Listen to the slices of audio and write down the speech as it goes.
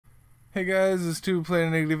Hey guys, it's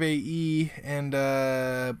Tubaplyr NegativeAE, and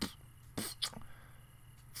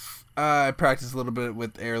I practiced a little bit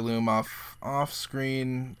with Heirloom off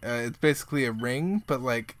screen. It's basically a ring, but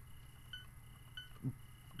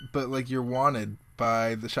you're wanted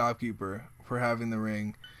by the shopkeeper for having the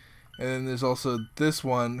ring. And then there's also this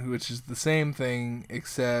one, which is the same thing,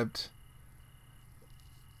 except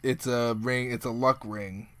it's a ring. It's a luck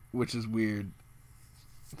ring, which is weird.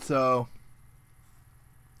 So,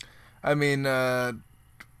 I mean, they're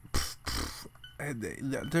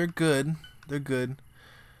good. They're good.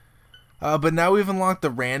 But now we've unlocked the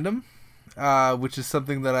random, which is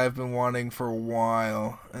something that I've been wanting for a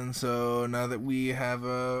while. And so now that we have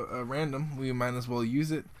a random, we might as well use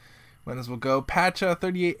it. Might as well go. Patch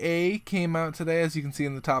 38A came out today, as you can see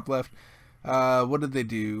in the top left. What did they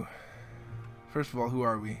do? First of all, who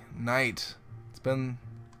are we? Night. It's been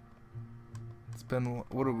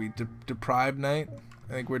what are we? Deprived night?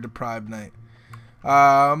 I think we're deprived night.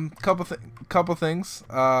 Couple things.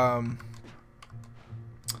 They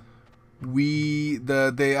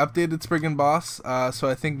updated Spriggan Boss, so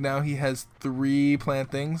I think now he has 3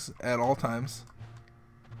 plant things at all times,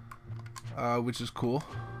 which is cool.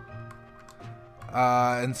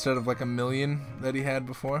 Instead of like 1,000,000 that he had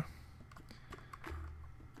before.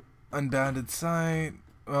 Unbounded sight.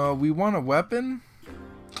 We want a weapon.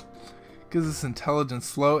 Gives us intelligence.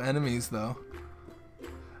 Slow enemies though.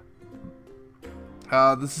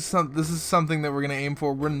 This is something that we're gonna aim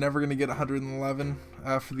for. We're never gonna get 111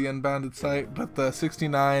 for the unbounded sight, but the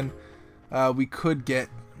 69 we could get.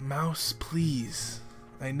 Mouse, please.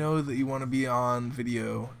 I know that you want to be on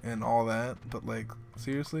video and all that, but like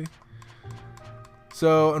seriously.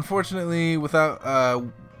 So unfortunately, without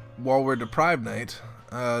while we're deprived night,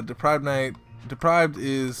 deprived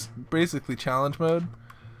is basically challenge mode,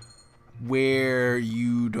 where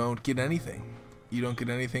you don't get anything. You don't get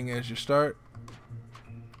anything as you start.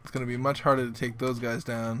 It's going to be much harder to take those guys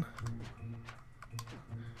down.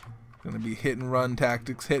 Going to be hit and run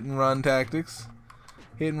tactics, hit and run tactics,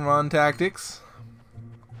 hit and run tactics.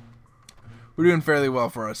 We're doing fairly well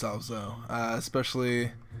for ourselves though,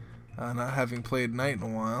 especially not having played Knight in a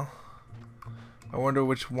while. I wonder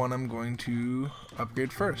which one I'm going to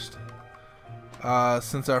upgrade first.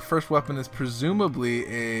 Since our first weapon is presumably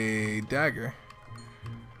a dagger,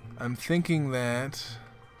 I'm thinking that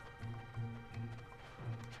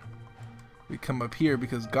we come up here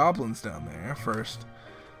because Goblin's down there first.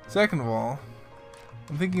 Second of all,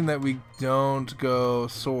 I'm thinking that we don't go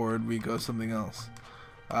sword, we go something else,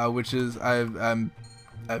 which is I've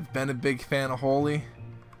been a big fan of Holy.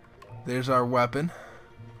 There's our weapon.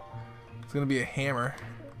 It's gonna be a hammer.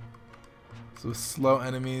 So slow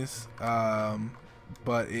enemies,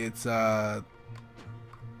 but it's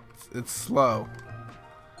slow.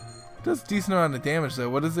 It does decent amount of damage though.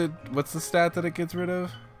 What is it? What's the stat that it gets rid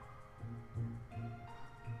of?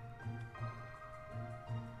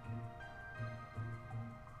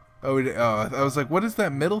 Oh, I was like, what is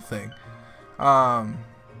that middle thing?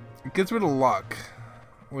 It gets rid of luck,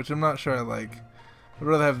 which I'm not sure I like. I'd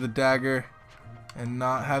rather have the dagger and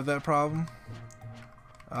not have that problem.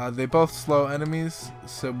 They both slow enemies,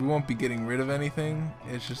 so we won't be getting rid of anything.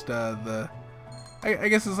 It's just I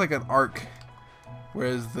guess it's like an arc,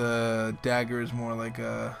 whereas the dagger is more like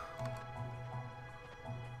a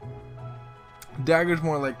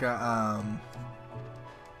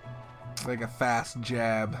fast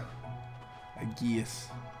jab, I guess.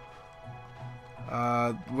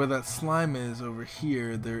 Where that slime is over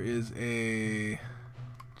here, there is a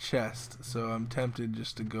chest, so I'm tempted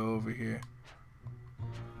just to go over here.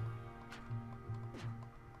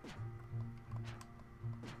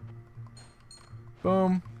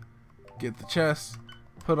 Boom. Get the chest.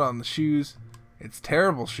 Put on the shoes. It's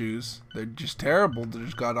terrible shoes. They're just terrible. They're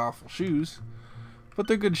just god-awful shoes. But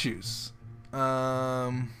they're good shoes.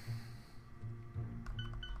 I'm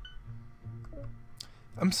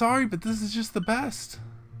sorry, but this is just the best.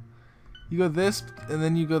 You go this, and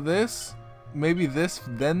then you go this. Maybe this,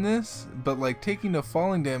 then this. But like taking the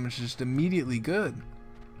falling damage is just immediately good.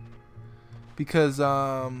 Because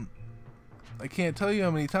I can't tell you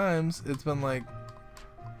how many times it's been like,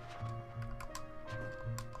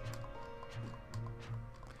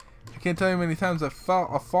 I can't tell you how many times I've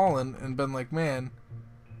fallen and been like, man,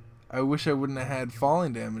 I wish I wouldn't have had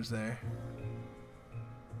falling damage there.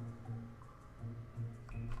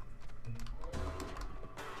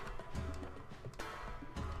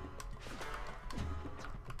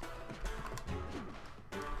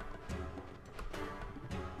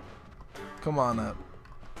 Come on up.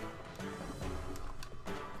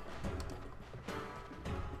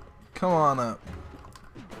 Come on up.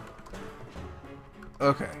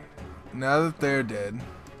 Okay. now that they're dead,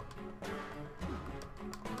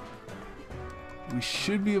 we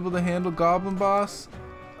should be able to handle Goblin Boss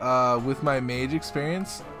with my mage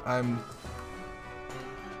experience. I'm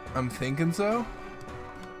thinking so.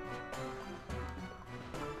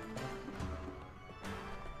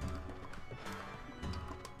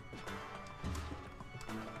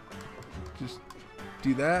 Just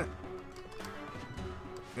do that.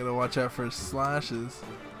 Gotta watch out for his slashes.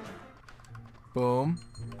 Boom.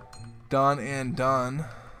 Done and done.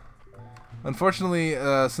 Unfortunately,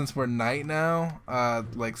 since we're night now,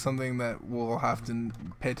 like something that we'll have to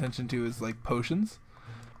pay attention to is like potions.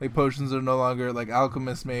 Like potions are no longer, like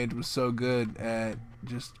Alchemist Mage was so good at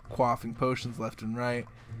just quaffing potions left and right.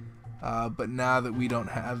 But now that we don't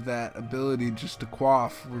have that ability just to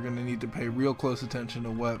quaff, we're gonna need to pay real close attention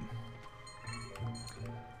to what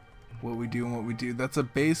we do and what we do. That's a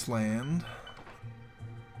base land.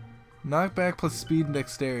 Knockback plus speed and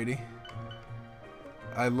dexterity.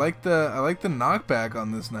 I like the knockback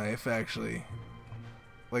on this knife actually.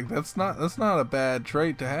 Like that's not a bad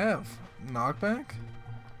trait to have. Knockback?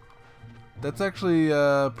 That's actually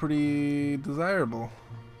pretty desirable.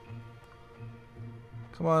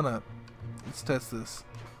 Come on up. Let's test this.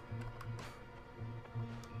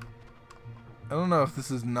 I don't know if this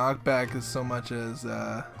is knockback as so much as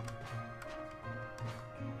I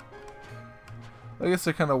guess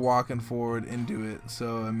they're kind of walking forward into it,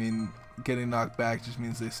 so I mean, getting knocked back just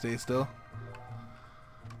means they stay still.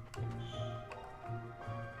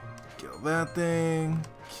 Kill that thing.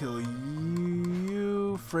 Kill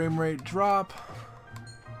you. Frame rate drop.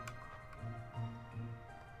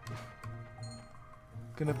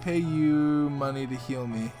 Gonna pay you money to heal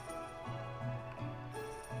me.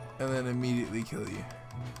 And then immediately kill you.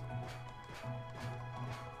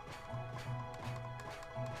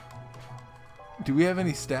 Do we have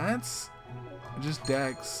any stats? Just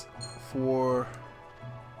dex for...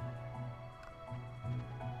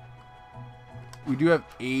 We do have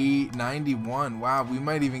 891. Wow, we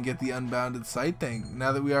might even get the unbounded sight thing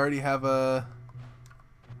now that we already have a...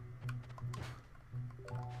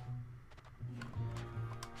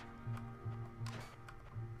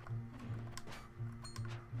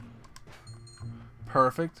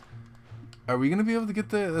 Perfect. Are we gonna be able to get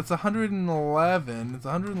the? That's 111. It's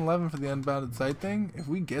 111 for the unbounded sight thing. If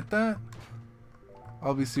we get that,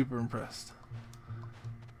 I'll be super impressed.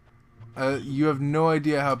 You have no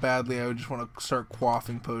idea how badly I would just want to start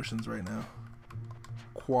quaffing potions right now.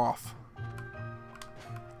 Quaff.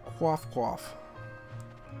 Quaff, quaff.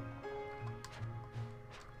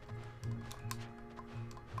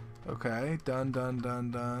 Okay, done, done,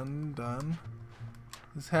 done, done, done.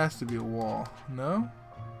 This has to be a wall, no?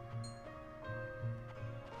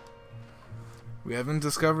 We haven't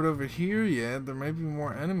discovered over here yet. There might be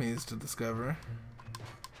more enemies to discover.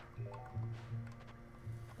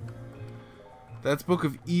 That's Book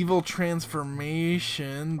of Evil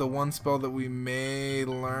Transformation, the one spell that we may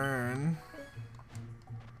learn.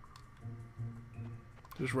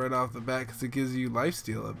 Just right off the bat, because it gives you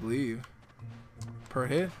lifesteal, I believe, per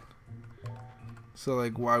hit. So,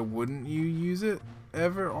 like, why wouldn't you use it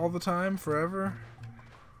ever, all the time, forever?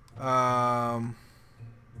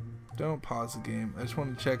 Don't pause the game. I just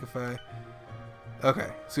want to check if I... Okay,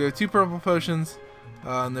 so we have 2 purple potions,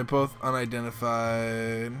 and they're both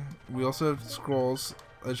unidentified. We also have scrolls.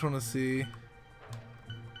 I just want to see...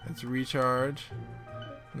 It's recharge.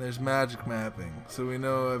 And there's magic mapping. So we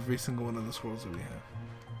know every single one of the scrolls that we have.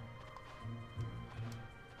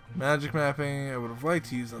 Magic mapping, I would have liked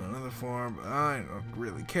to use in another form, but I don't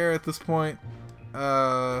really care at this point.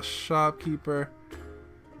 Shopkeeper.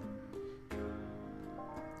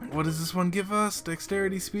 What does this one give us?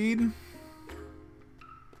 Dexterity, speed?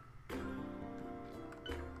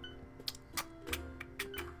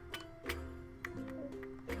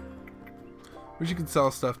 Wish you could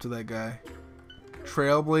sell stuff to that guy.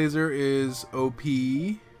 Trailblazer is OP.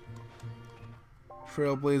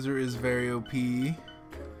 Trailblazer is very OP.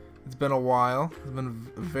 It's been a while. It's been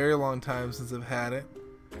a very long time since I've had it.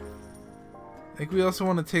 I think we also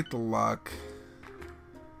want to take the luck.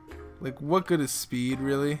 Like, what good is speed,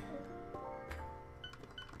 really?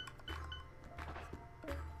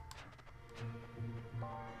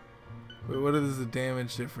 Wait, what is the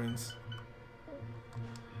damage difference?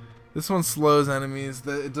 This one slows enemies.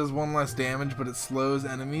 It does 1 less damage, but it slows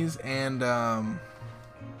enemies, and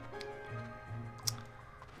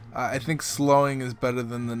I think slowing is better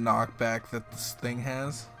than the knockback that this thing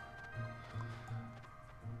has.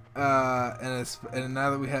 And now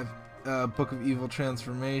that we have Book of Evil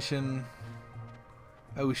Transformation,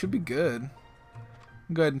 we should be good.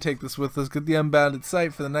 Go ahead and take this with us. Get the unbounded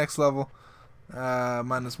sight for the next level.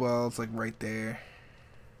 Might as well. It's like right there.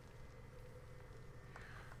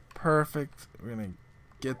 Perfect. We're gonna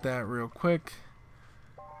get that real quick.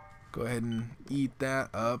 Go ahead and eat that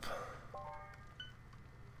up.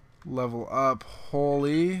 Level up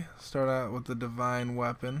Holy. Start out with the Divine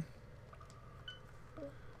Weapon.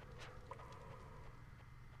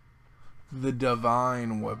 The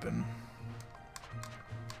Divine Weapon.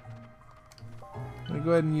 I'm gonna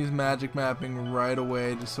go ahead and use magic mapping right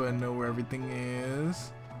away just so I know where everything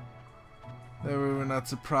is. That way we're not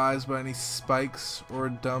surprised by any spikes or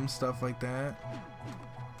dumb stuff like that.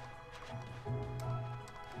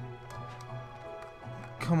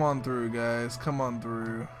 Come on through, guys. Come on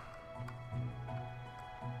through.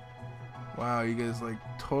 Wow, you guys like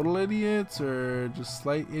total idiots or just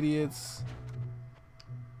slight idiots?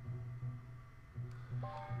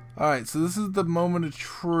 Alright, so this is the moment of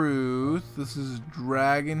truth. This is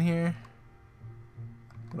Dragon here.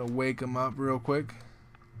 I'm gonna wake him up real quick.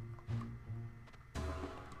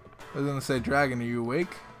 I was gonna say, Dragon, are you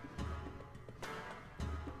awake?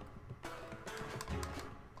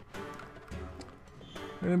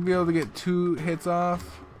 We're gonna be able to get 2 hits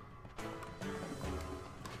off.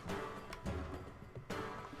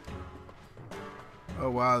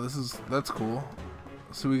 Oh wow, that's cool.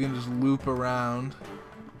 So we can just loop around.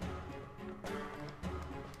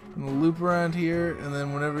 I'm gonna loop around here, and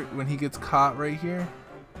then when he gets caught right here,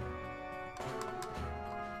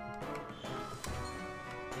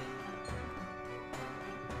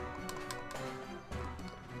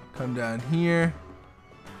 come down here.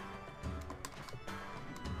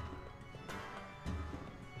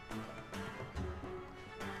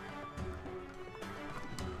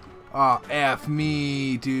 Aw, F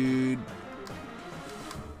me, dude.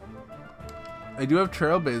 I do have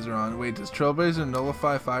Trailblazer on. Wait, does Trailblazer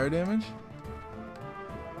nullify fire damage?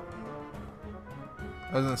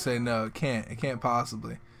 I was gonna say no, it can't. It can't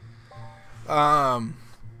possibly.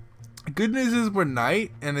 Good news is we're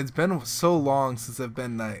night, and it's been so long since I've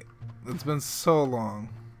been night. It's been so long.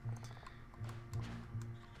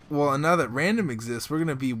 Well, and now that random exists, we're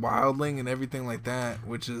gonna be wildling and everything like that,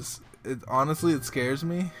 which is, honestly, it scares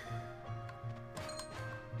me.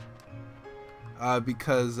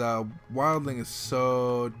 Because wildling is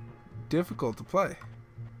so difficult to play.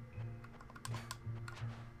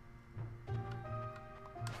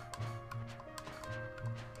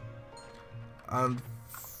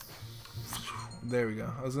 There we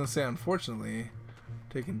go. I was gonna say, unfortunately,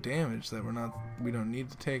 taking damage that we don't need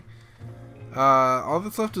to take. All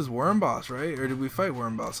that's left is Worm Boss, right? Or did we fight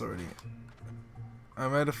Worm Boss already? I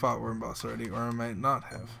might have fought Worm Boss already, or I might not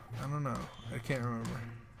have. I don't know. I can't remember.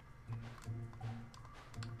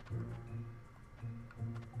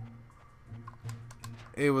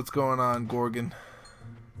 Hey, what's going on, Gorgon?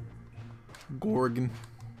 Gorgon.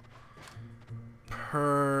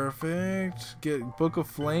 Perfect. Get Book of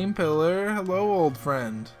Flame Pillar. Hello, old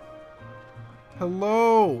friend.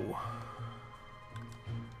 Hello.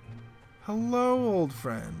 Hello, old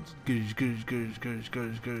friend. Gush, gush, gush, gush,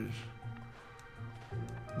 gush, gush.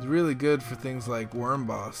 It's really good for things like Worm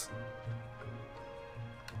Boss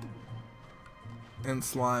and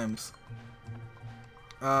slimes.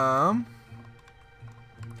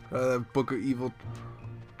 That Book of Evil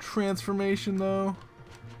transformation though.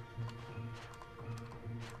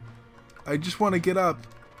 I just want to get up.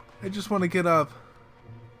 I just want to get up.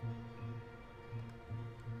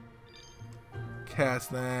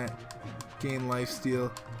 Cast that. Gain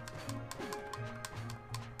lifesteal.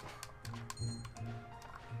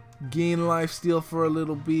 Gain lifesteal for a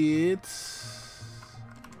little bit.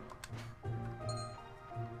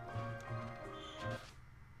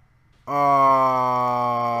 Oh,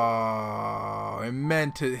 I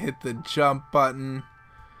meant to hit the jump button.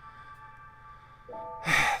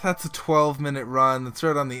 That's a 12-minute run. That's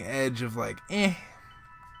right on the edge of like, eh.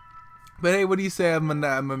 But hey, what do you say? I'm a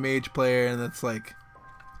mage player, and that's like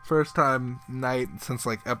first time knight since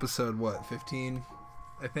like episode what, 15,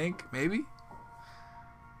 I think, maybe.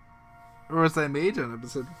 Or was I mage on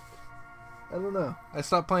episode? I don't know. I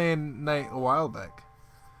stopped playing knight a while back.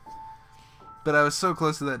 But I was so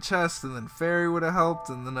close to that chest, and then fairy would have helped,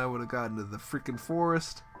 and then I would have gotten to the freaking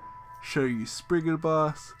forest. Show you Spriggan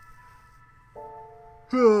Boss.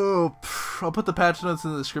 Oh, I'll put the patch notes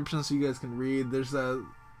in the description so you guys can read. There's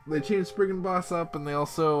they changed Spriggan Boss up, and they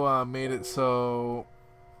also made it so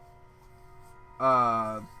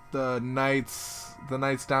the knight's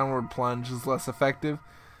downward plunge is less effective.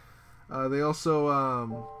 They also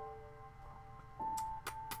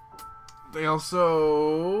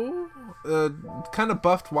kind of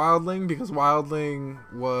buffed Wildling, because Wildling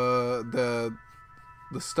was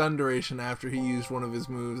the stun duration after he used one of his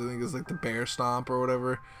moves. I think it's like the bear stomp or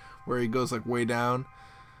whatever, where he goes like way down.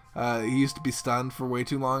 He used to be stunned for way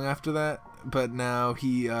too long after that, but now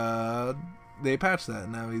they patched that.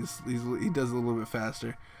 Now he does it a little bit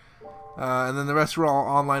faster. And then the rest are all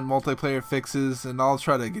online multiplayer fixes, and I'll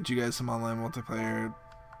try to get you guys some online multiplayer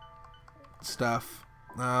stuff.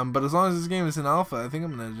 But as long as this game is in alpha, I think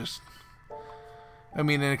I'm gonna just. I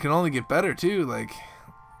mean, and it can only get better too, like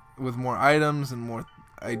with more items and more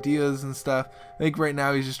ideas and stuff. I think right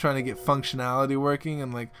now he's just trying to get functionality working,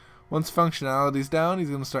 and like once functionality's down, he's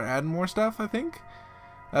gonna start adding more stuff. I think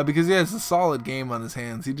because he has a solid game on his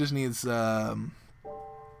hands. He just needs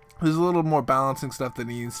there's a little more balancing stuff that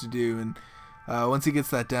he needs to do, and once he gets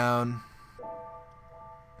that down,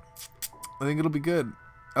 I think it'll be good.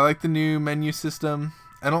 I like the new menu system.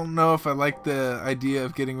 I don't know if I like the idea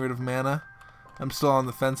of getting rid of mana. I'm still on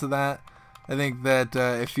the fence of that. I think that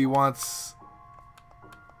if he wants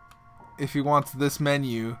this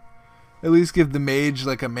menu, at least give the mage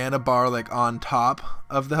like a mana bar like on top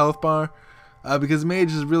of the health bar, because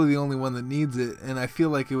mage is really the only one that needs it, and I feel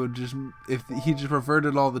like it would just, if he just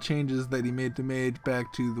reverted all the changes that he made to mage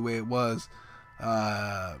back to the way it was,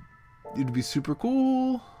 it'd be super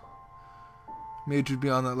cool. Mage would be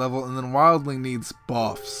on that level, and then Wildling needs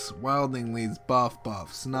buffs. Wildling needs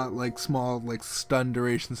buffs, not like small like stun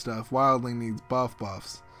duration stuff. Wildling needs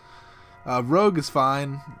buffs. Rogue is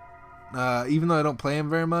fine, even though I don't play him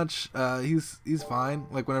very much. He's fine.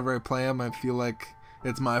 Like whenever I play him, I feel like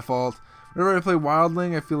it's my fault. Whenever I play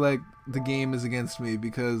Wildling, I feel like the game is against me,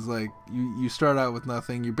 because like you start out with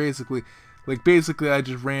nothing. You're basically I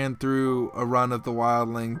just ran through a run of the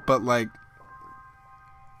Wildling, but like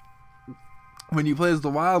when you play as the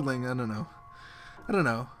Wildling, I don't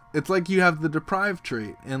know. It's like you have the deprived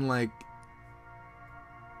trait, and like,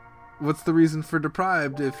 what's the reason for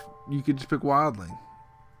deprived if you could just pick Wildling?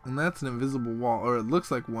 And that's an invisible wall, or it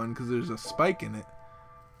looks like one because there's a spike in it.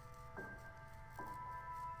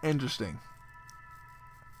 Interesting.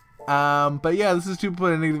 But yeah, this is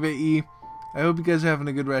Tubaplyr NegativeAE. I hope you guys are having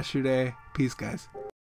a good rest of your day. Peace, guys.